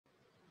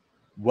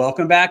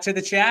Welcome back to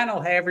the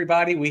channel. Hey,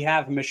 everybody. We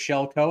have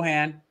Michelle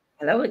Cohan.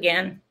 Hello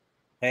again.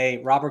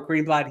 Hey, Robert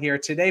Greenblatt here.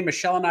 Today,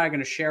 Michelle and I are going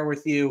to share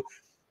with you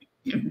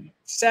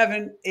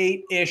 7,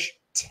 8-ish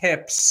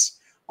tips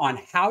on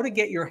how to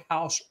get your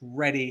house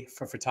ready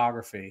for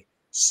photography.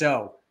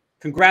 So,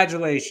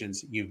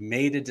 congratulations. You've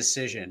made a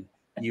decision.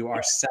 You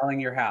are selling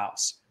your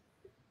house.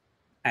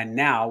 And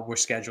now we're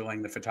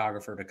scheduling the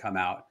photographer to come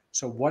out.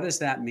 So what does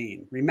that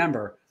mean?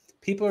 Remember,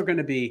 people are going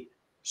to be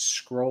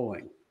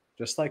scrolling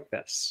just like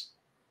this,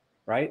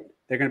 right?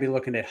 They're going to be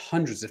looking at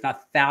hundreds, if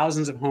not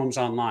thousands of homes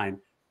online.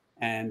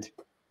 And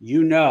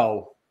you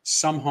know,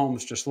 some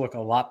homes just look a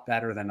lot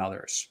better than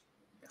others.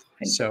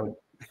 So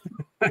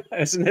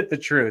isn't it the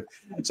truth?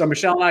 So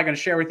Michelle and I are going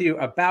to share with you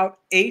about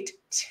 8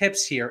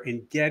 tips here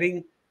in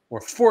getting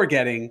or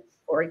forgetting,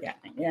 right,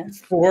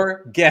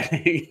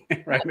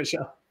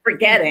 Michelle?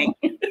 Forgetting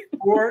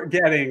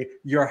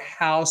your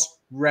house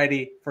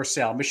ready for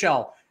sale.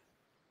 Michelle,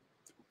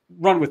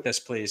 run with this,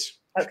 please.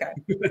 Okay.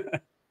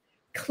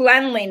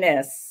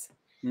 Cleanliness.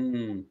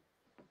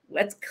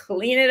 Let's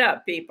clean it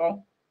up,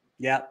 people.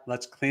 Yeah,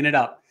 let's clean it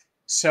up.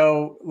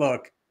 So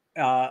look,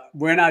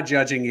 we're not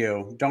judging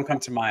you. Don't come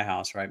to my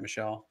house, right,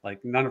 Michelle?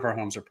 Like none of our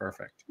homes are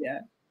perfect. Yeah.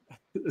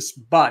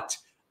 But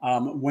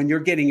when you're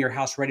getting your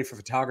house ready for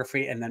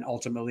photography and then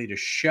ultimately to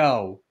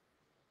show,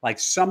 like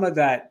some of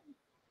that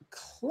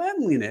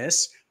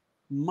cleanliness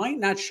might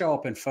not show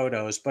up in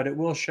photos, but it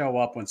will show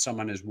up when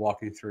someone is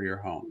walking through your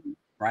home,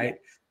 right?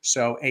 Yeah.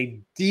 So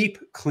a deep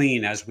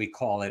clean, as we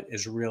call it,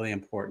 is really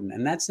important.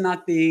 And that's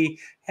not the,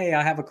 hey,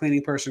 I have a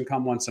cleaning person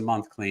come once a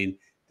month clean.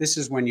 This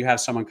is when you have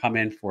someone come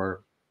in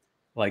for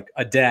like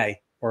a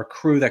day, or a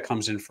crew that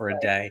comes in for a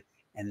day,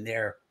 and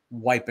they're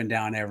wiping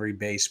down every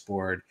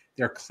baseboard.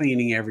 They're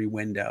cleaning every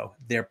window.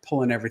 They're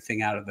pulling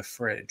everything out of the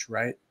fridge,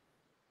 right?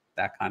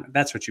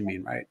 That's what you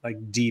mean, right? Like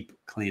deep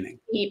cleaning.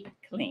 Deep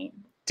clean.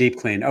 Deep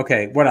clean.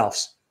 Okay, what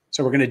else?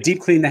 So we're going to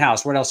deep clean the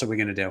house. What else are we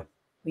going to do?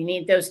 We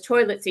need those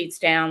toilet seats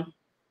down.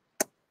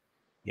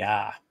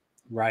 Yeah,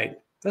 right.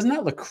 Doesn't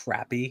that look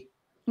crappy?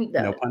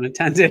 No pun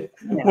intended.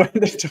 No. When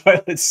the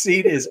toilet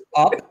seat is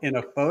up in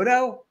a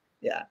photo?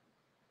 Yeah.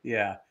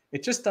 Yeah,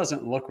 it just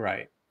doesn't look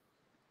right.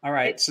 All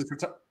right, so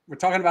we're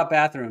talking about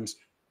bathrooms.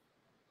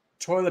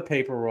 Toilet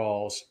paper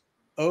rolls,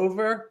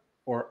 over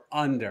or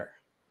under?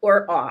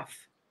 Or off.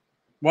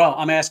 Well,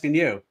 I'm asking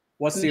you.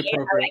 What's the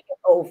appropriate? I like it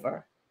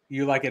over.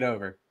 You like it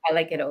over? I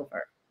like it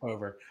over.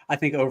 Over. I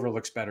think over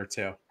looks better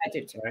too. I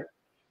do too. Right?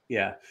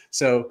 Yeah.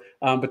 So,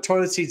 but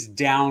toilet seats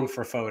down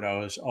for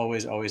photos,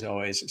 always, always,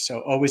 always.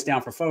 So always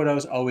down for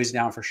photos, always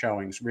down for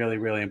showings. Really,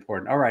 really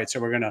important. All right. So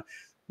we're going to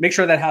make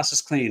sure that house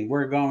is clean.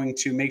 We're going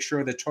to make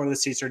sure the toilet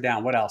seats are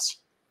down. What else?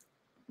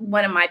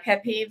 One of my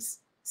pet peeves,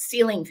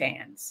 ceiling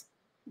fans.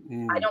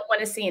 I don't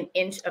want to see an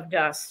inch of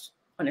dust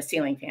on a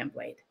ceiling fan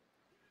blade.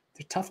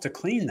 They're tough to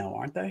clean though,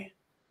 aren't they?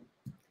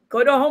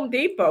 Go to Home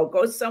Depot,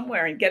 go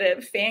somewhere and get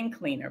a fan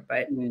cleaner,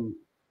 but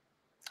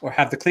or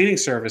have the cleaning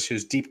service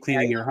who's deep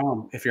cleaning your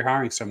home. If you're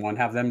hiring someone,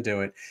 have them do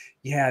it.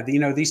 Yeah, you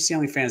know, these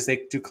ceiling fans,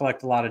 they do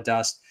collect a lot of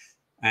dust,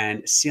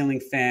 and ceiling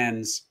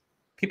fans,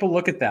 people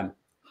look at them,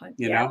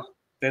 you know,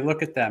 they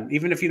look at them.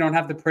 Even if you don't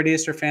have the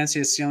prettiest or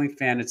fanciest ceiling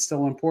fan, it's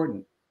still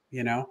important,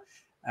 you know,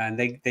 and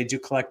they do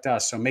collect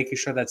dust. So making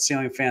sure that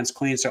ceiling fan's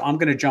clean. So I'm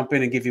going to jump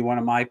in and give you one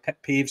of my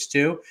pet peeves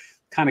too,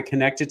 kind of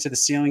connected to the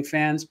ceiling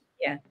fans.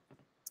 Yeah.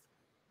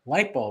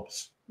 Light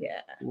bulbs.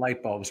 Yeah.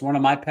 Light bulbs. One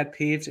of my pet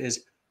peeves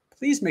is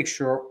please make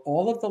sure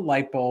all of the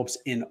light bulbs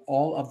in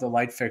all of the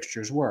light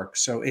fixtures work.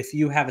 So if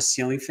you have a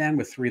ceiling fan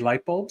with 3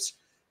 light bulbs,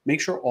 make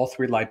sure all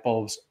 3 light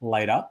bulbs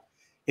light up.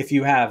 If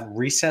you have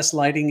recessed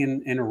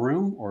lighting in a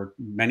room or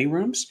many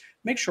rooms,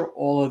 make sure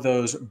all of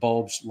those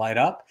bulbs light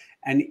up.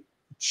 And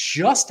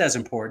just as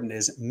important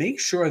is make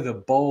sure the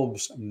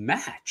bulbs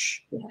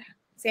match. Yeah.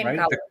 Same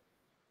color.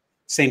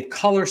 Same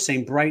color,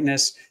 same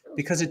brightness,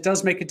 because it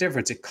does make a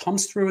difference. It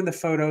comes through in the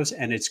photos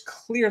and it's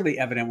clearly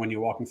evident when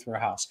you're walking through a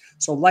house.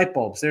 So light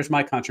bulbs, there's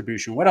my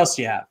contribution. What else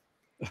do you have?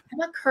 How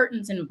about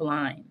curtains and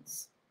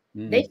blinds?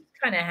 They just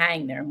kind of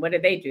hang there. And what do?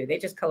 They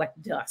just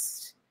collect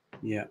dust.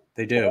 Yeah,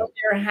 they do. Or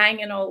they're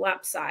hanging all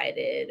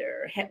lopsided,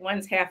 or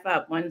one's half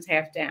up, one's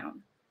half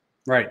down.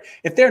 Right.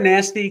 If they're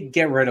nasty,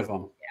 get rid of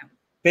them. Yeah.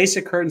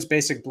 Basic curtains,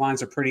 basic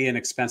blinds are pretty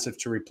inexpensive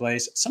to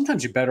replace.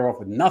 Sometimes you're better off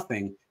with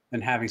nothing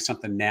than having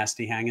something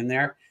nasty hanging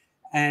there.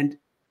 And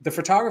the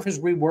photographers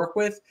we work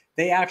with,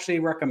 they actually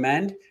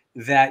recommend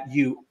that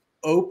you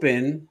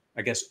open,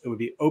 I guess it would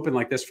be open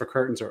like this for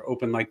curtains or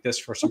open like this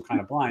for some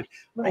kind of blind.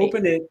 Right.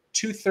 Open it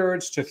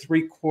 2/3 to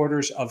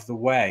 3/4 of the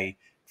way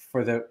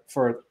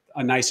for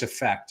a nice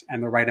effect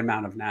and the right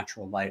amount of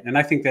natural light. And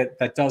I think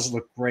that does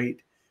look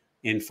great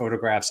in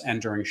photographs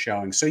and during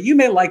showing. So you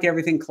may like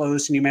everything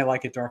closed and you may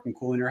like it dark and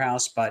cool in your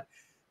house, but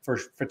for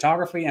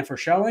photography and for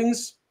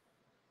showings,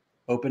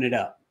 open it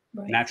up.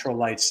 Right. Natural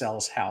light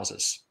sells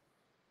houses,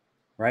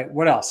 right?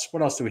 What else?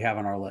 What else do we have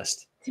on our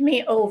list? To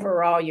me,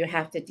 overall, you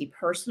have to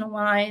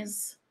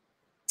depersonalize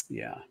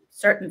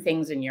certain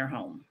things in your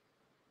home.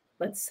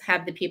 Let's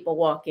have the people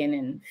walk in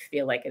and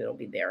feel like it'll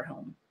be their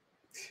home.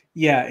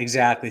 Yeah,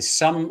 exactly.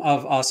 Some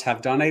of us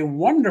have done a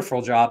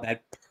wonderful job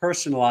at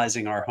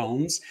personalizing our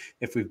homes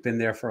if we've been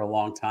there for a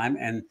long time.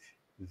 And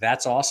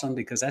that's awesome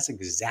because that's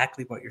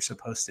exactly what you're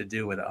supposed to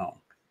do with a home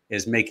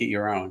is make it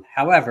your own.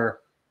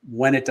 However,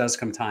 when it does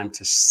come time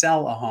to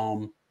sell a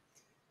home,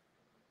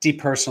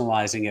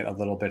 depersonalizing it a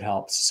little bit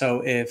helps.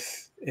 So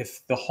if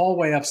the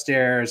hallway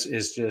upstairs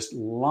is just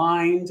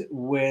lined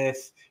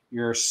with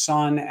your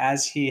son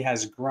as he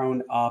has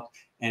grown up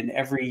and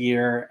every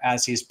year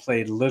as he's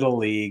played little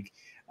league,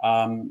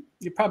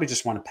 you probably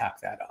just want to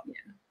pack that up,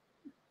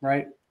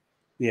 right?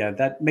 Yeah,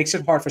 that makes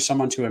it hard for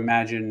someone to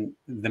imagine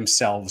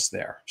themselves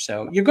there.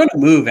 So you're going to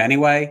move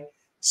anyway.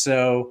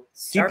 So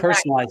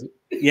depersonalize it.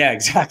 Yeah,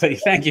 exactly.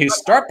 Thank you.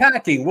 Start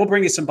packing. We'll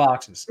bring you some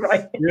boxes.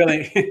 Right.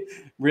 Really,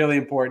 really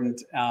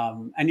important.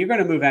 And you're going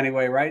to move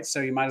anyway, right?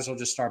 So you might as well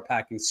just start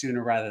packing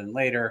sooner rather than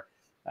later.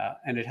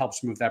 And it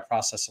helps move that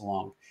process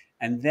along.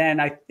 And then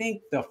I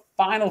think the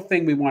final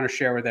thing we want to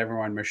share with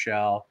everyone,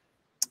 Michelle,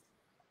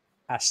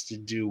 has to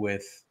do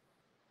with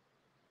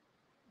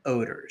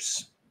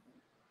odors.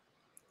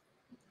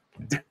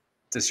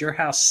 Does your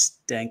house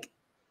stink?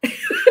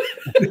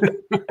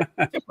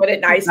 To put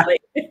it nicely.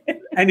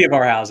 Any of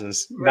our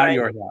houses, Right. not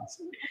your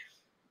house.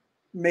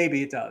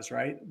 Maybe it does,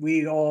 right?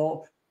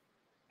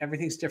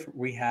 Everything's different.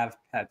 We have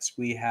pets,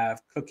 we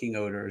have cooking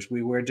odors,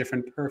 we wear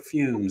different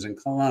perfumes and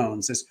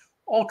colognes. There's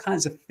all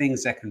kinds of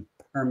things that can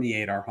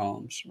permeate our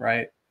homes,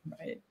 right?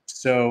 Right.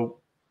 So,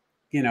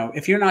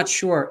 if you're not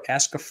sure,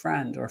 ask a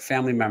friend or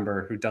family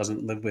member who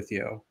doesn't live with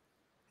you.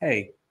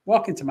 Hey,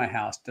 walk into my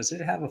house. Does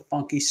it have a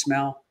funky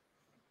smell?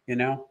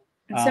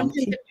 And sometimes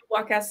if you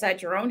walk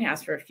outside your own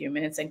house for a few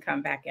minutes and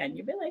come back in,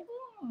 you'll be like,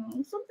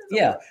 something's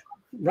yeah,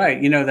 right.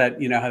 You know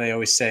how they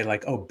always say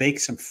like, oh, bake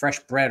some fresh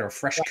bread or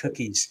fresh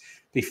cookies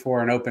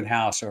before an open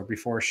house or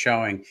before a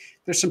showing.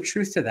 There's some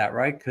truth to that,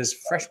 right? Because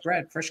fresh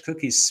bread, fresh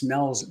cookies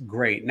smells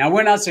great. Now,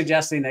 we're not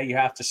suggesting that you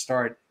have to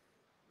start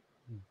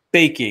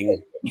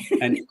baking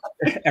and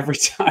every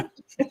time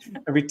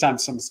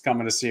someone's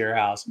coming to see your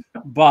house,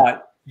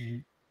 but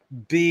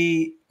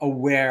be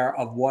aware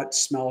of what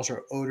smells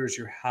or odors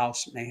your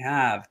house may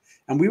have.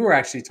 And we were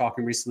actually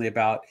talking recently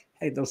about,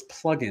 hey, those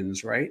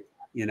plugins, right?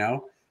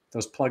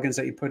 Those plugins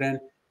that you put in,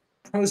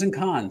 pros and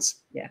cons.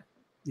 Yeah.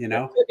 It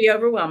could be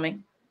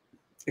overwhelming.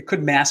 It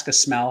could mask a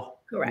smell.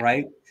 Correct.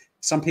 Right?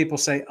 Some people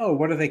say, oh,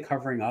 what are they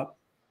covering up?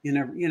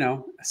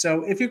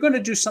 So if you're going to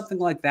do something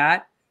like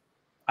that,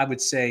 I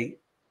would say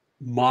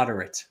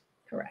moderate.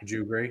 Correct. Would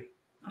you agree?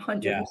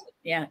 100%.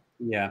 Yeah.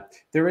 Yeah.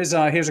 There is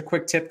here's a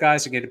quick tip,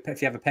 guys. If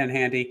you have a pen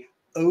handy,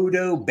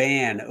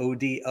 Odoban,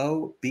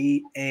 Odoban,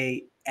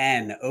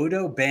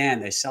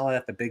 Odoban. They sell it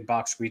at the big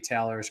box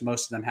retailers.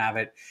 Most of them have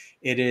it.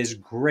 It is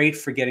great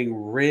for getting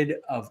rid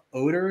of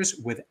odors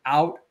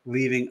without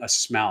leaving a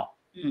smell.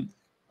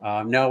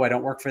 No, I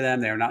don't work for them.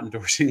 They're not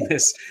endorsing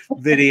this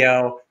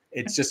video.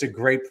 It's just a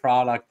great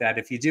product that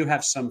if you do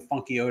have some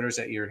funky odors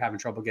that you're having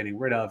trouble getting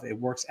rid of, it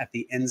works at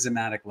the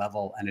enzymatic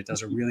level and it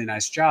does a really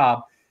nice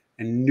job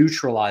and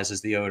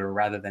neutralizes the odor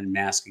rather than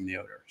masking the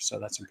odor. So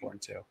that's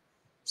important too.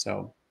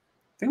 So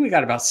I think we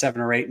got about 7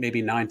 or 8,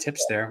 maybe 9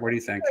 tips there. What do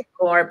you think?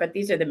 More, but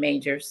these are the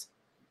majors.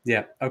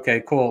 Yeah.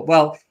 Okay, cool.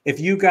 Well, if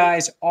you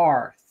guys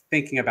are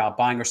thinking about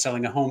buying or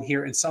selling a home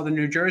here in Southern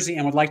New Jersey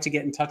and would like to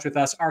get in touch with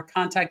us, our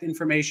contact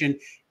information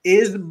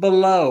is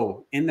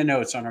below in the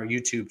notes on our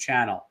YouTube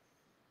channel.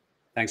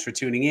 Thanks for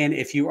tuning in.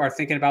 If you are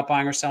thinking about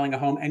buying or selling a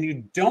home and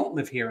you don't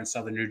live here in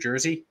Southern New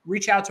Jersey,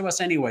 reach out to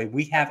us anyway.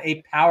 We have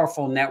a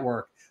powerful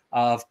network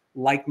of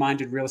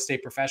like-minded real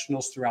estate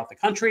professionals throughout the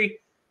country.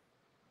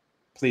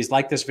 Please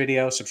like this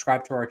video,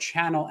 subscribe to our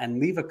channel, and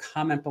leave a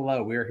comment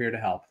below. We're here to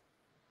help.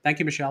 Thank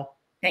you, Michelle.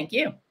 Thank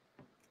you.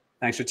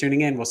 Thanks for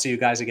tuning in. We'll see you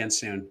guys again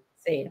soon.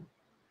 See you.